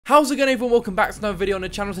How's it going, everyone? Welcome back to another video on the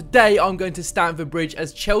channel. Today I'm going to Stamford Bridge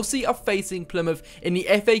as Chelsea are facing Plymouth in the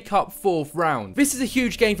FA Cup 4th round. This is a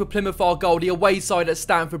huge game for Plymouth Argyle, the away side at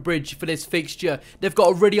Stamford Bridge for this fixture. They've got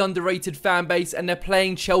a really underrated fan base and they're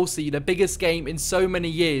playing Chelsea, the biggest game in so many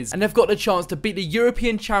years. And they've got the chance to beat the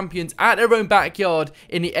European champions at their own backyard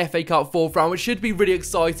in the FA Cup 4th round, which should be really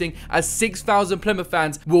exciting as 6,000 Plymouth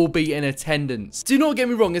fans will be in attendance. Do not get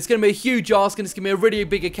me wrong, it's going to be a huge ask and it's going to be a really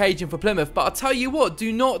big occasion for Plymouth, but I'll tell you what,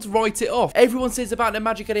 do not write it off. Everyone says about the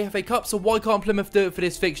magic of the FA Cup, so why can't Plymouth do it for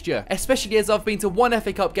this fixture? Especially as I've been to one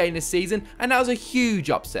FA Cup game this season and that was a huge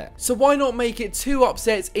upset. So why not make it 2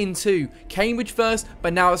 upsets in 2? Cambridge first,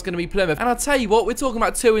 but now it's going to be Plymouth. And I'll tell you what, we're talking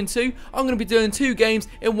about 2 and 2. I'm going to be doing 2 games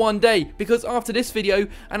in one day because after this video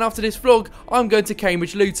and after this vlog, I'm going to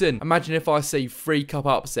Cambridge Luton. Imagine if I see 3 cup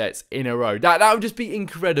upsets in a row. That would just be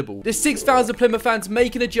incredible. The 6,000 Plymouth fans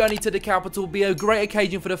making a journey to the capital will be a great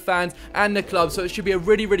occasion for the fans and the club, so it should be a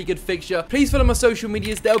really good fixture. Please follow my social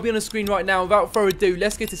medias, they'll be on the screen right now. Without further ado,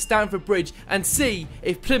 let's go to Stamford Bridge and see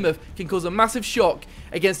if Plymouth can cause a massive shock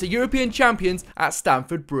against the European champions at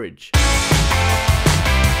Stamford Bridge.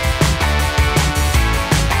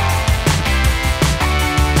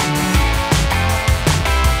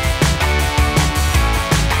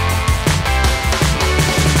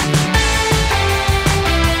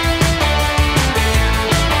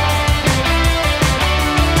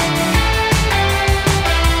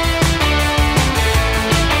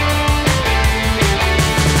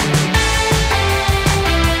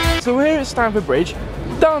 So we're here at Stamford Bridge,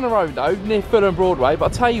 down the road though, near Fulham Broadway, but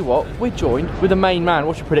I'll tell you what, we're joined with the main man.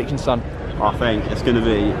 What's your prediction, son? I think it's going to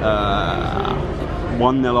be 1-0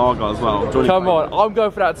 Argyle as well. Come on, I'm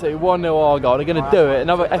going for that too, 1-0 Argyle. They're going to do it,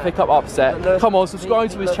 another FA Cup upset. Come on,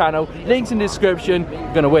 subscribe to his channel, links in the description.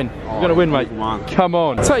 You're going to win. You're going to win, mate. Come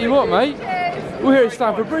on. Tell you what, mate, we're here at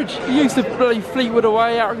Stamford Bridge. You used to play Fleetwood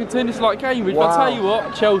away, Accrington, it's like Cambridge. Wow. But I'll tell you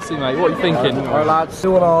what, Chelsea, mate, what are you thinking? Alright lads,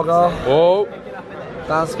 2-1 Argyle. Oh.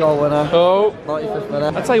 Last goal winner. Oh. 95th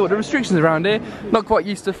minute. I'll tell you what, the restrictions around here, not quite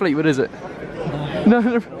used to Fleetwood, is it?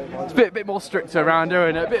 No, it's a bit more stricter around here,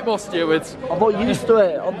 isn't it? A bit more stewards. I'm not used to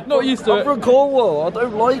it. I'm from Cornwall, I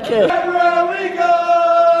don't like it. Everywhere we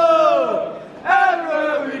go!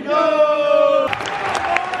 Everywhere we go!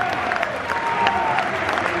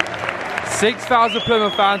 6,000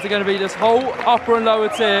 Plymouth fans are going to be this whole upper and lower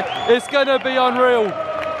tier. It's going to be unreal.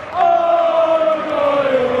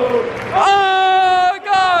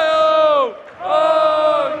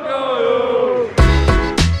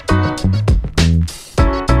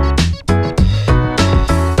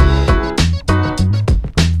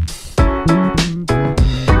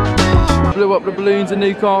 Blew up the balloons in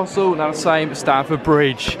Newcastle, now the same at Stamford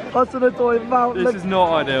Bridge. This is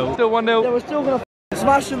not ideal. Still 1-0. Yeah, we're still going to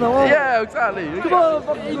smash them though. Yeah, exactly. Come on,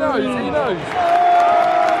 he knows, he knows.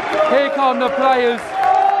 Here come the players.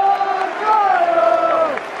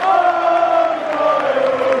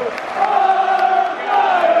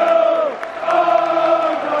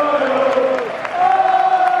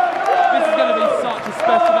 This is going to be such a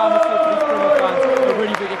special atmosphere for these Plymouth fans. A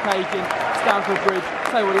really big occasion. Stamford Bridge.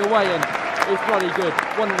 Tell you what, the away end is bloody good.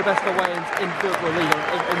 One of the best away ends in football league,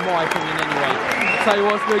 in my opinion anyway. Tell you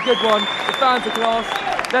what, it's been a good one. The fans are class.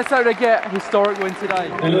 Let's hope they get a historic win today.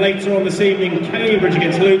 And later on this evening, Cambridge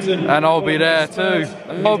against Luton. And I'll be there too.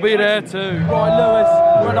 I'll be there too. Right, Lewis,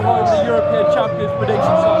 we're at the home of the European champions prediction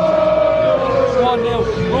side. 1-0.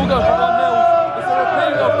 We'll go for 1-0. It's a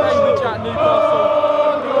repeat of Cambridge at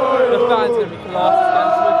Newcastle. The fans are going to be class. It's going to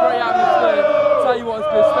be a great atmosphere. Tell you what, it's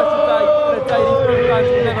been a special day and a day these Plymouth fans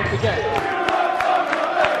will never forget.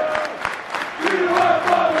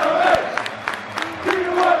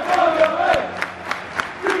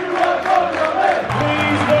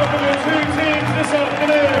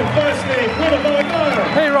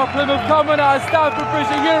 Here are Plymouth coming out of Stamford Bridge,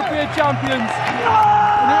 the European champions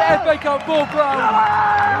in the FA Cup 4th round.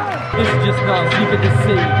 This is just nuts. You get to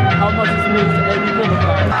see how much this means to every Plymouth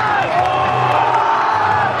fan.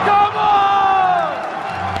 Come on!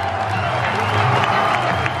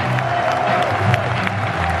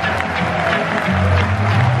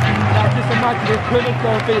 Now just imagine if Plymouth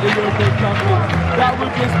don't beat the European champions. That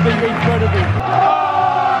would just be incredible.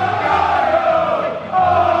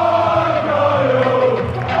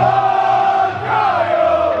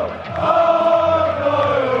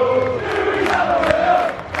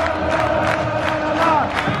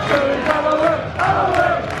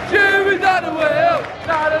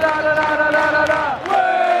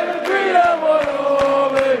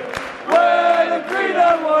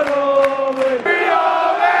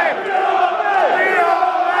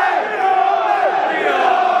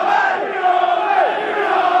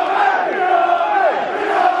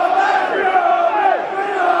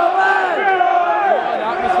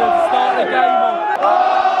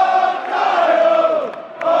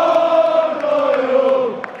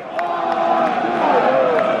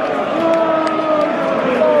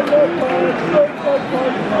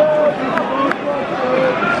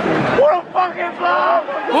 What a fucking blow!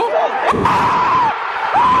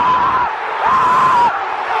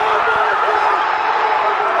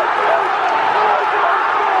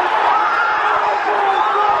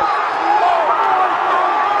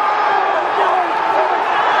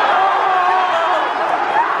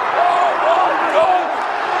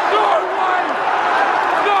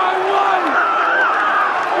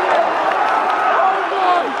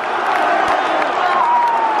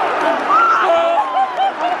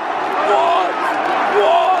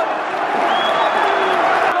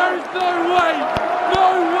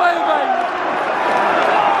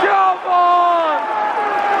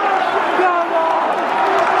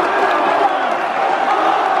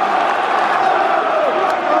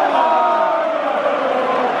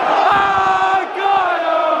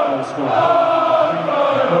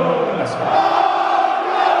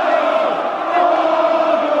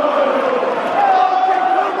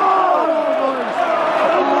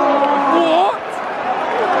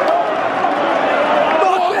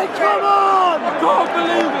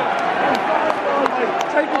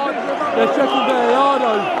 They're checking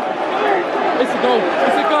Veriano. It's a goal.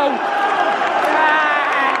 It's a goal.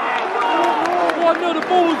 1-0. The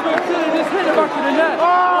ball was back in. Just hit the back of the net. I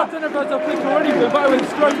don't know if that's a flick or anything, but it went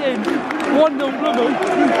straight in. 1-0 Plymouth.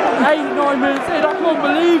 8-9 minutes in. I can't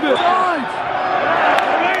believe it. Nice.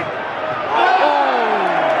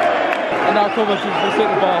 Oh. And now Thomas is just hit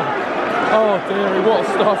the bar. Oh dearie, what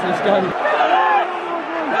a start to this game.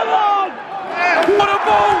 Come on! What a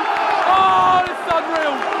ball! Oh, it's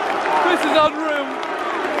unreal. This is unreal.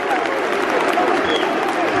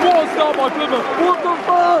 What a start by Plymouth. What the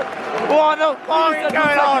fuck? What the fuck is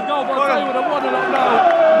going on? Goal, but I'll tell you what, I won it up now.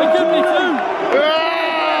 They give me two.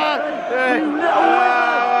 You little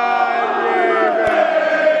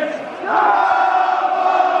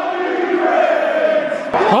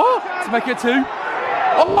huh? To make it two.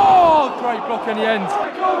 Oh, great block in the end. The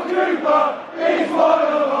goalkeeper is one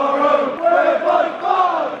of our own. We're by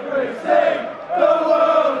far the greatest thing the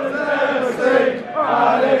world has ever seen.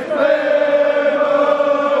 And it's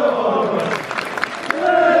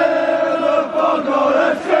Plymouth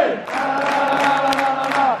FC.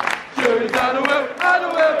 Shoes and a whip, and a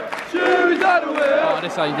whip. Shoes and a whip. Oh,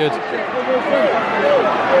 this ain't good.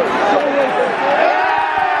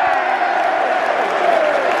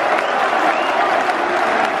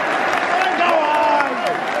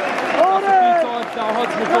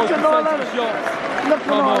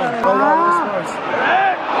 Come on.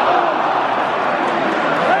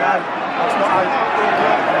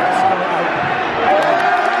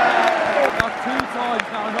 Two times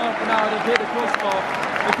now in half an hour they've hit the crossbar.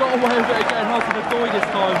 They've got away with it getting hard to the door this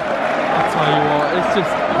time. I'll tell you what, it's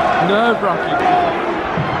just nerve-wracking.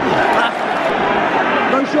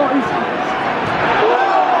 No shotties.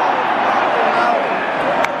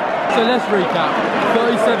 So let's recap.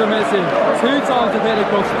 37 minutes in, 2 times they've hit the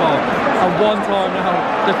crossbar, and 1 time now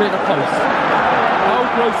they've hit the post. How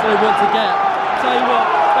close do they want to get? Tell you what,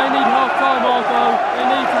 they need half time, Argyle. They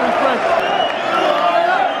need to refresh.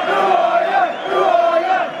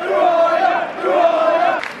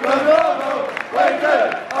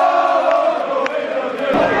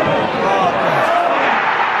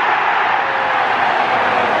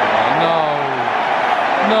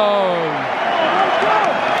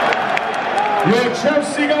 Your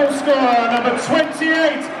Chelsea goal scorer, number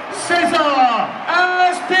 28, Cesar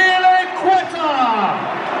Azpilicueta.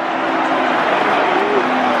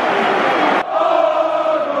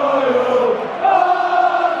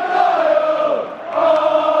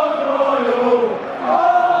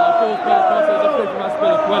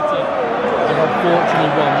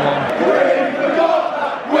 Unfortunately, 1-1.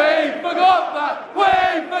 We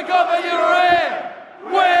forgot that you were here.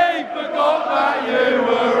 We forgot that you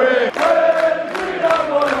were here.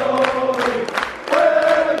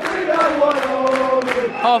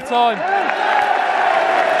 Half time.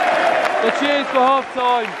 The cheers for half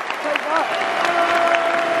time.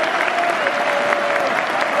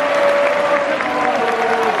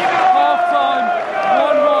 Half time.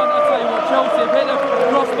 1-1. I tell you what, Chelsea have hit the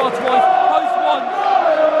crossbar twice, post once.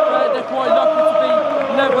 They're quite lucky to be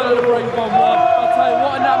level at the break 1-1. I'll tell you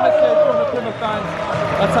what an atmosphere from the Plymouth fans.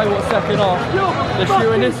 I'll tell you what, second half. They're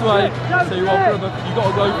shooting this way, so you want Plymouth, you've got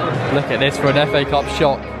to go for it. Look at this for an FA Cup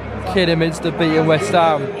shot. Kidderminster beating West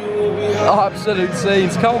Ham. Absolute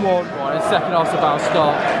scenes, come on. Right, the second half's about to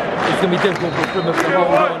start. It's going to be difficult for Plymouth to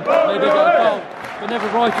hold on. Maybe get a goal, but never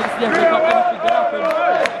right, it's the FA Cup, anything can happen.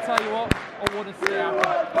 I'll tell you what, I want to see it happen.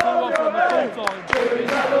 2-1 from the full time.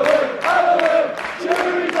 Shoes at the wheel, at the wheel,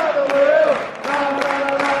 shoes at the wheel, la la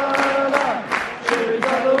la la la la, shoes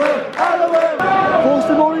at the wheel.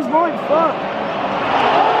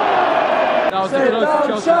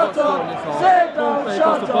 down, shut up, sit down,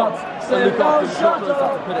 shut up, sit down, shut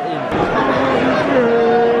up. To put it in.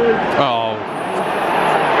 Oh.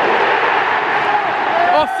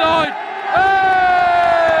 Offside!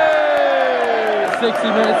 Hey! 60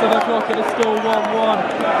 minutes on the clock and it's still 1-1.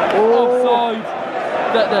 Offside.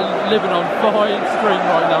 They're living on fine string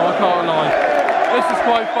right now, I can't lie. This is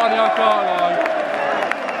quite funny, I can't lie.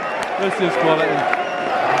 This is quality.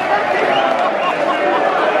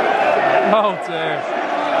 Oh dear.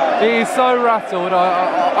 He is so rattled,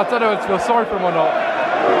 I don't know whether to feel sorry for him or not.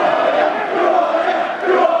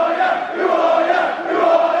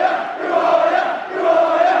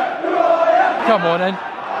 Come on then.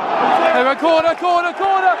 Hey, corner, corner,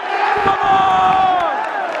 corner! Come on!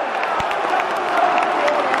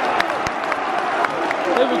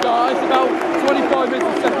 Here we go, it's about 25 minutes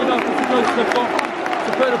of second half to go to the box,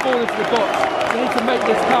 to put the ball into the box. We need to make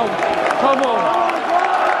this count. Come on!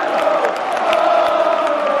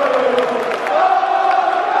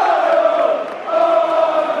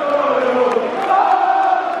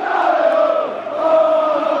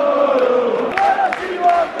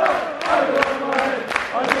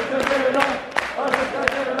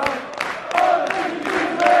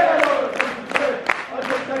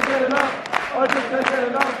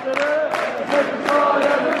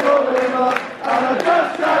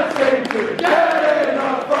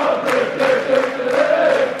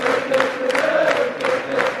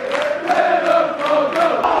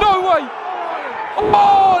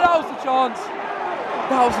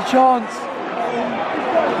 That was a chance.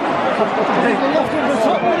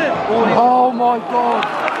 Oh my God.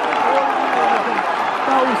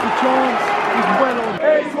 That was the chance. He's well on.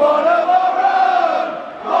 It's one of our own.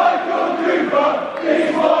 Michael Cooper.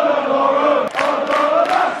 He's one of our own. I'm gonna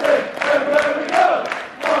pass it everywhere we go.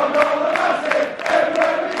 I'm gonna pass it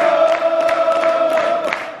everywhere we go.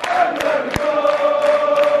 Everywhere we go.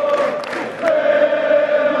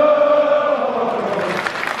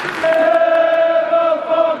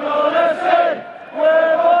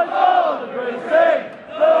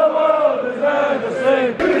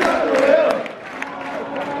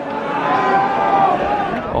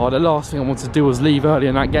 Oh, the last thing I wanted to do was leave early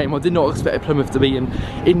in that game. I did not expect Plymouth to be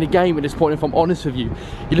in the game at this point, if I'm honest with you.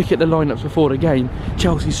 You look at the lineups before the game,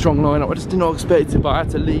 Chelsea's strong lineup, I just did not expect it, but I had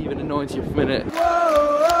to leave in the 90th minute.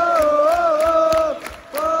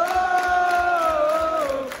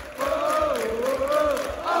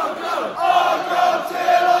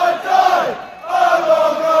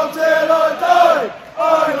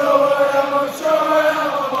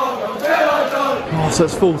 So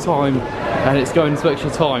it's full time and it's going into extra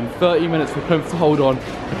time. 30 minutes for Plymouth to hold on.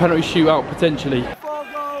 A penalty shootout potentially.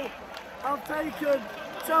 4-goal have taken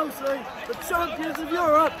Chelsea, the champions of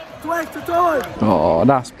Europe, to extra time. Oh,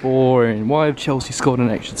 that's boring. Why have Chelsea scored an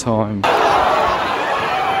extra time?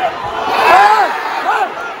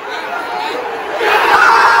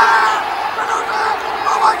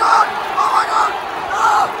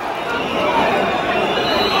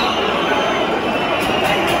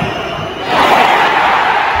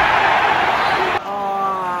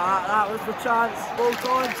 Chance, full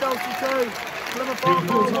time, Chelsea 2, Plymouth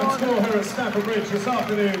Argyle 1. Full-time score here at Stamford Bridge this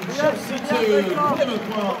afternoon. Chelsea 2, Plymouth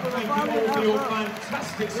 1. Thank you all for your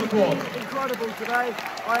fantastic support. Incredible today.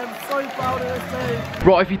 I am so proud of this team.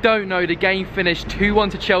 Right, if you don't know, the game finished 2-1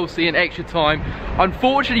 to Chelsea in extra time.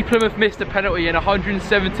 Unfortunately, Plymouth missed a penalty in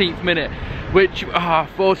 117th minute, which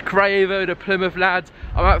forced Cray over the Plymouth lads.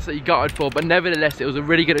 I'm absolutely gutted for, but nevertheless, it was a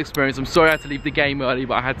really good experience. I'm sorry I had to leave the game early,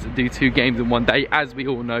 but I had to do 2 games in one day, as we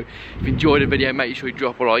all know. If you enjoyed the video, make sure you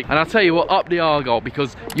drop a like. And I'll tell you what, up the Argyle,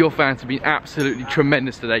 because your fans have been absolutely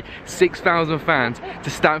tremendous today. 6,000 fans to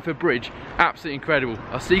Stamford Bridge, absolutely incredible.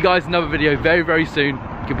 I'll see you guys in another video very, very soon.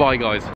 Goodbye, guys.